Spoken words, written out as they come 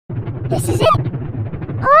This is it!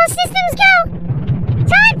 All systems go!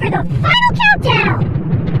 Time for the final countdown!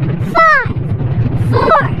 5,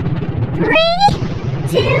 4, 3,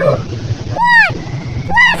 2, 1!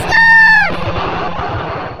 Blast off!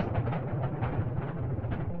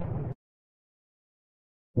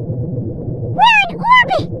 We're in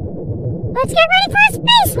orbit! Let's get ready for a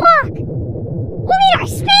spacewalk! We'll need our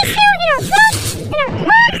spacesuit and our boots and our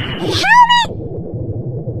gloves and helmet!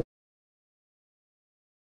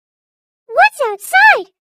 What's outside?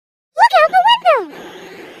 Look out the window!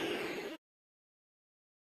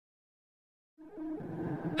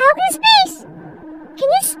 Out in space! Can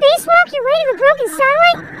you spacewalk your way to the broken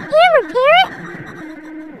satellite and repair it?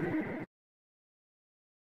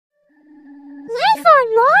 Life on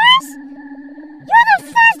Mars? You're the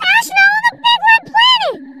first astronaut on the big red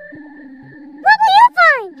planet! What will you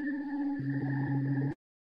find?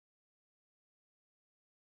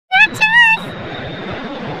 Back to Earth!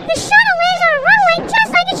 The shuttle lands on a runway just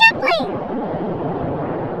like a jet plane!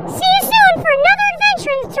 See you soon for another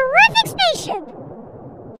adventure in the terrific spaceship!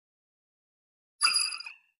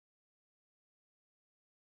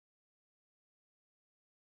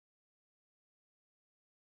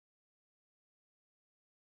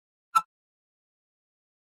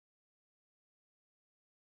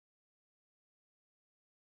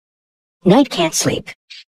 Knight can't sleep.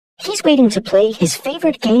 He's waiting to play his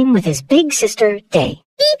favorite game with his big sister, Day.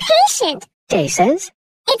 Be patient! Day says,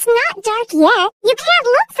 It's not dark yet. You can't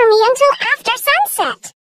look for me until after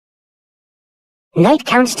sunset. Knight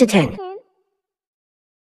counts to 10.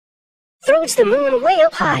 Throws the moon way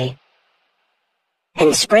up high.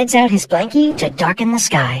 And spreads out his blankie to darken the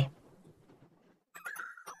sky.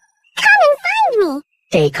 Come and find me!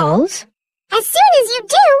 Day calls. As soon as you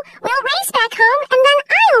do, we'll race back home and then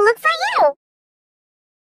I'll look for you.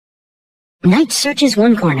 Knight searches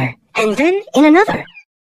one corner, and then in another.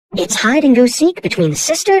 It's hide and go seek between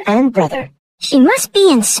sister and brother. She must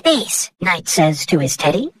be in space, Knight says to his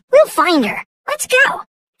Teddy. We'll find her. Let's go.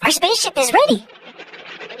 Our spaceship is ready.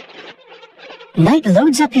 Knight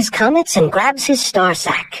loads up his comets and grabs his star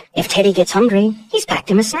sack. If Teddy gets hungry, he's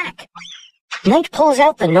packed him a snack. Knight pulls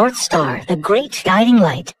out the North Star, the great guiding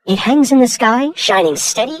light. It hangs in the sky, shining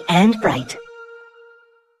steady and bright.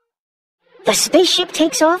 The spaceship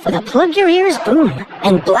takes off with a plug-your-ears boom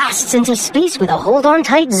and blasts into space with a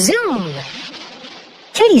hold-on-tight zoom.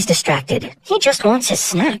 Teddy's distracted. He just wants his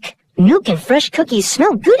snack. Milk and fresh cookies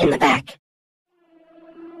smell good in the back.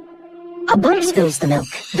 A bump spills the milk.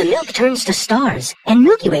 The milk turns to stars and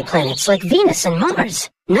Milky Way planets like Venus and Mars.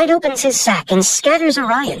 Knight opens his sack and scatters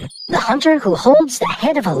Orion, the hunter who holds the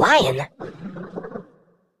head of a lion.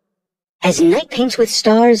 As Knight paints with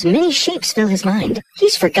stars, many shapes fill his mind.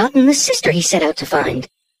 He's forgotten the sister he set out to find.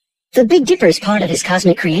 The Big Dipper's part of his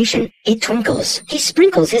cosmic creation. It twinkles. He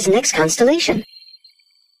sprinkles his next constellation.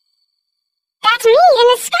 That's me in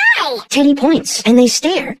the sky! Teddy points, and they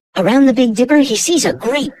stare. Around the Big Dipper, he sees a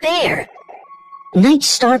great bear. Knight's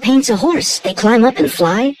star paints a horse. They climb up and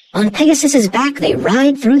fly. On Pegasus's back, they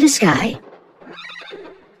ride through the sky.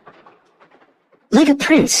 Like a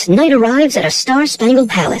prince, Knight arrives at a star-spangled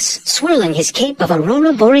palace, swirling his cape of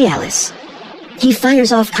Aurora Borealis. He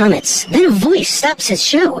fires off comets, then a voice stops his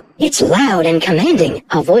show. It's loud and commanding,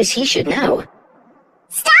 a voice he should know.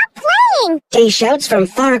 Stop playing! Day shouts from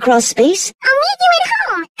far across space. I'll meet you at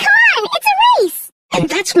home! Come on, it's a race! And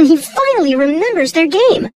that's when he finally remembers their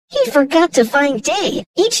game. He forgot to find Day.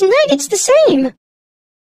 Each night it's the same.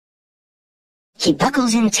 He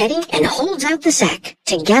buckles in Teddy and holds out the sack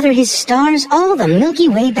to gather his stars all the Milky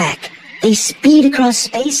Way back. They speed across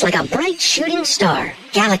space like a bright shooting star.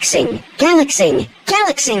 Galaxing, galaxing,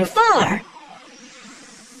 galaxing far.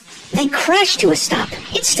 They crash to a stop.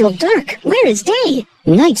 It's still dark. Where is Day?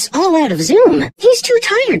 Knight's all out of zoom. He's too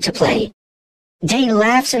tired to play. Day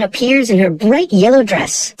laughs and appears in her bright yellow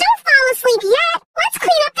dress. Don't fall asleep yet! Let's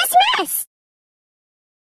clean up this mess!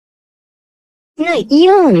 Knight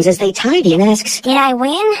yawns as they tidy and asks, Did I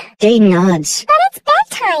win? Day nods. But it's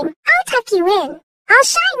bedtime. I'll tuck you in. I'll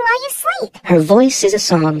shine while you sleep. Her voice is a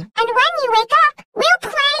song. And when you wake up, we'll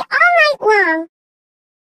play all night long.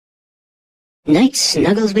 Knight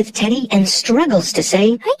snuggles with Teddy and struggles to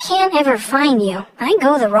say, I can't ever find you. I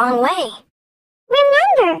go the wrong way.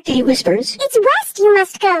 Remember, Day whispers, it's west you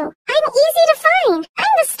must go. I'm easy to find. I'm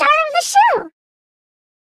the star of the show.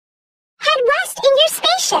 Head west in your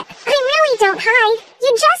spaceship. I really don't hide.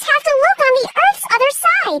 You just have to look on the Earth's other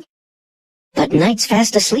side. But Knight's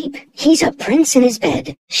fast asleep. He's a prince in his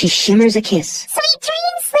bed. She shimmers a kiss. Sweet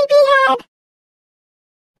dreams, sleepyhead.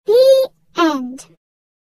 The end.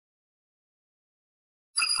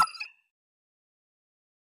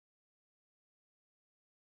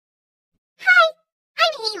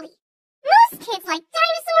 kids like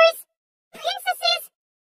dinosaurs, princesses,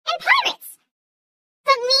 and pirates.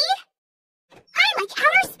 But me? I like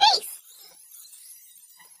outer space.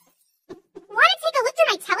 Want to take a look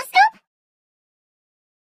through my telescope?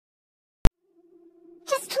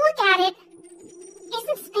 Just look at it.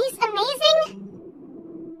 Isn't space amazing?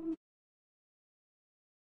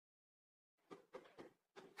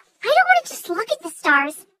 I don't want to just look at the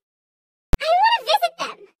stars. I want to visit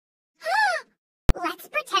them. Let's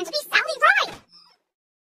pretend to be Sally Ride.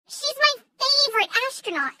 She's my favorite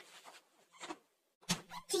astronaut.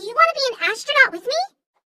 Do you want to be an astronaut with me?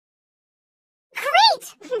 Great!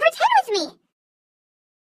 Pretend with me.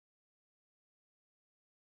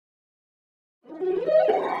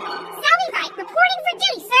 Sally Ride reporting for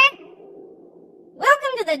duty, sir.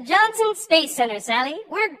 Welcome to the Johnson Space Center, Sally.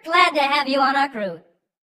 We're glad to have you on our crew.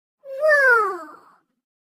 Whoa!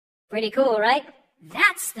 Pretty cool, right?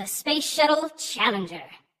 That's the Space Shuttle Challenger.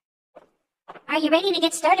 Are you ready to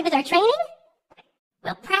get started with our training?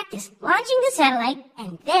 We'll practice launching the satellite,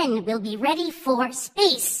 and then we'll be ready for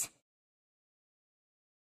space.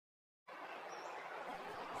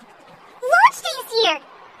 Launch day is here!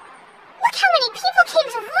 Look how many people came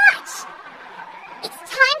to watch! It's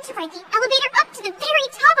time to ride the elevator up to the very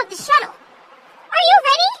top of the shuttle. Are you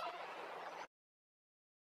ready?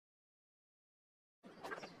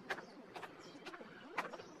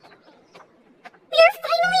 We're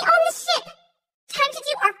finally on the ship! Time to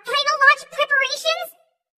do our final launch preparations,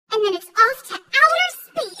 and then it's off to outer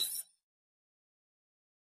space!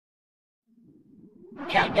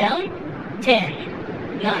 Countdown.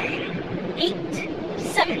 10, 9, 8,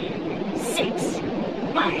 7, 6,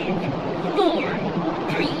 5, 4,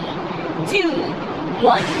 3, 2,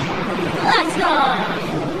 1. Blast off!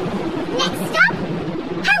 Next stop,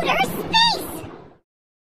 outer space!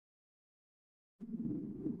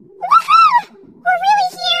 Woohoo! We're really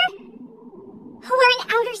here! We're in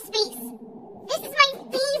outer space. This is my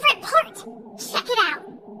favorite part. Check it out.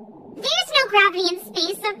 There's no gravity in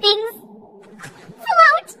space, so things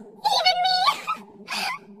float. Even me.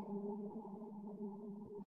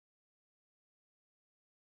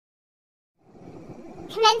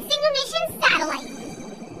 Commencing a mission satellite.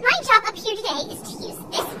 My job up here today is to use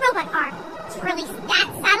this robot arm to release that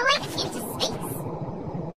satellite into space.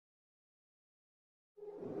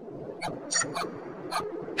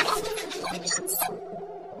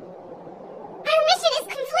 Our mission is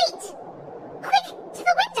complete. Quick, to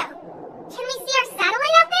the window. Can we see our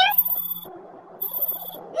satellite out there?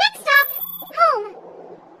 Next stop, home.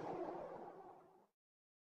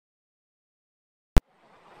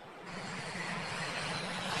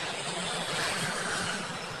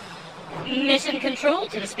 Mission control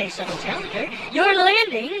to the Space Shuttle Challenger. Your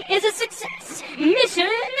landing is a success. Mission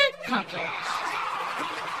accomplished.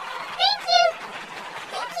 Thank you.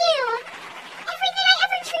 Thank you. Everything I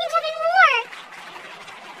ever dreamed of and more.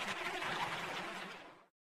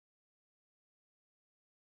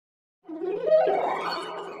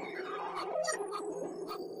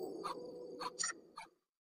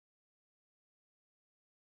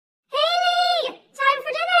 Hey, time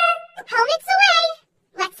for dinner. Helmets away.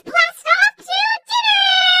 Let's blast off to dinner.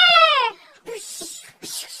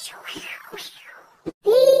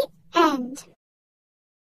 The end.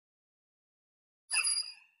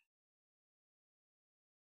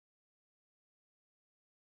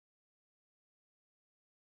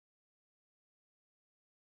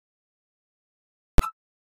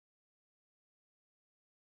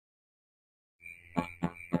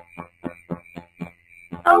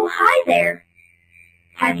 Oh, hi there.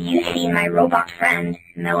 Have you seen my robot friend,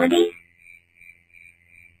 Melody?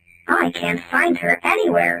 I can't find her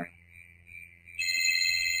anywhere.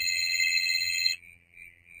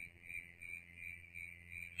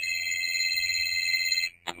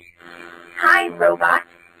 Hi, robot.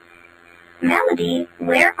 Melody,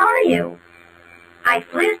 where are you? I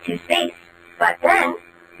flew to space, but then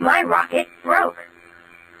my rocket broke.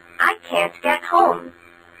 I can't get home.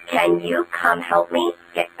 Can you come help me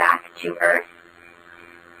get back to Earth?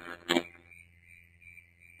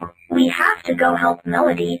 We have to go help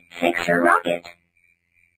Melody fix her rocket.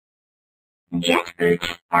 Jet boots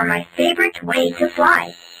are my favorite way to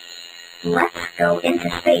fly. Let's go into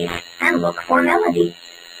space and look for Melody.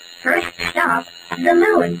 First stop, the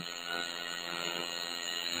moon.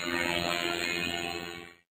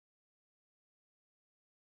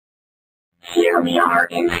 Here we are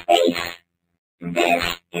in space. This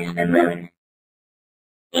is the moon.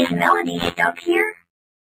 Is Melody stuck here?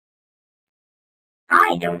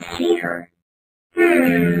 I don't see her.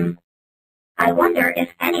 I wonder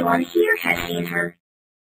if anyone here has seen her.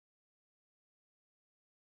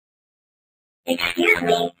 Excuse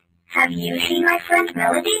me, Have you seen my friend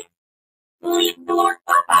Melody? Leave Lord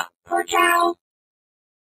Papa, per cow.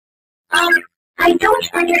 I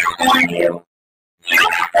don't understand you.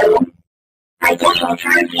 So, I guess I'll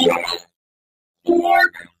try Venus. Yep.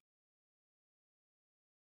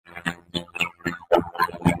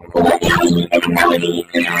 Let's see if Melody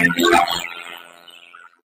is on Venus.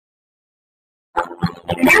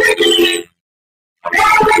 Melody!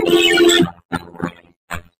 Melody!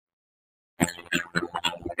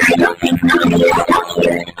 I don't think Melody is stuck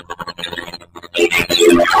here. It's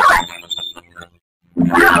too hot.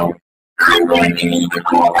 Wow, I'm going to need to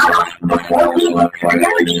cool off before we look for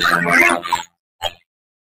Melody somewhere else.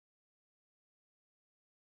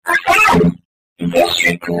 A fan! This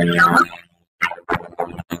should cool me off.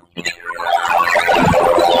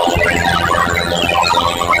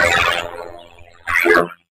 Phew.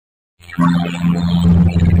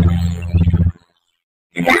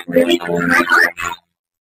 That really cooled my heart.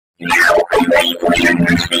 Now I'm ready for some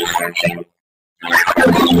more space searching. Let's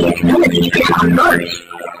go see if Melody is on Mars.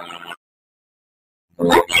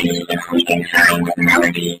 Let's see if we can find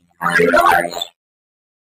Melody on Mars.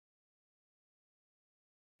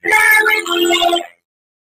 Melody!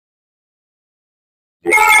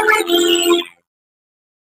 Melody!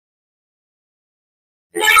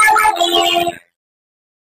 Melody!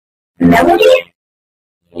 Melody?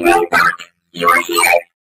 Robot, you're here.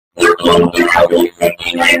 You came to help me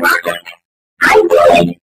fix my rocket. I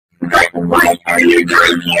did. But what are you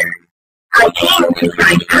doing here? I came to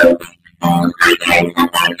find out all I can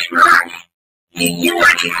about Mars. Do you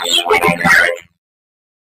want to see what I found?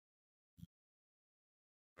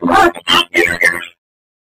 Look at this guy.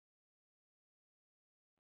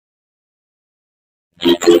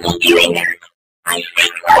 He keeps doing that. I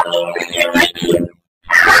think that means he likes you.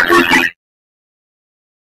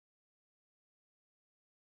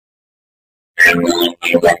 I need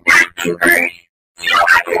to get back to Earth so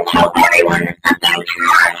I can tell everyone about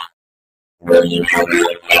Mars. Will you help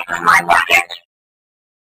me fix my rocket?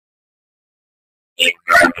 It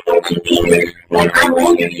broke into pieces when I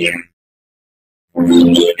landed here. We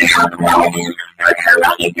need to help Melody put her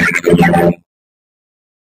rocket back together.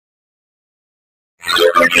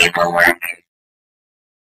 Super paperwork.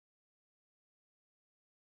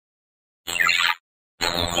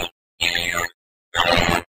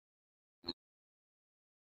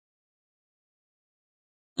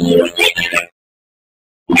 You fixed it.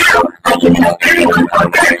 Now I can tell everyone on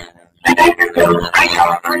Earth about the things I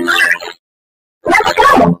saw on Mars. Let's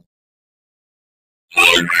go!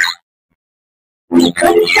 Thanks! We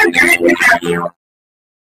couldn't have done it without you.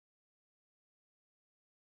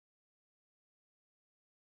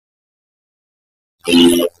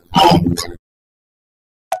 The end.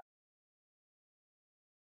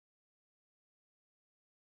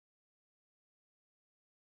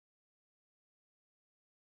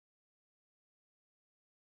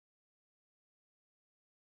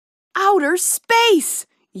 Outer space!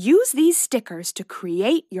 Use these stickers to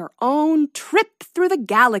create your own trip through the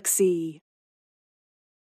galaxy.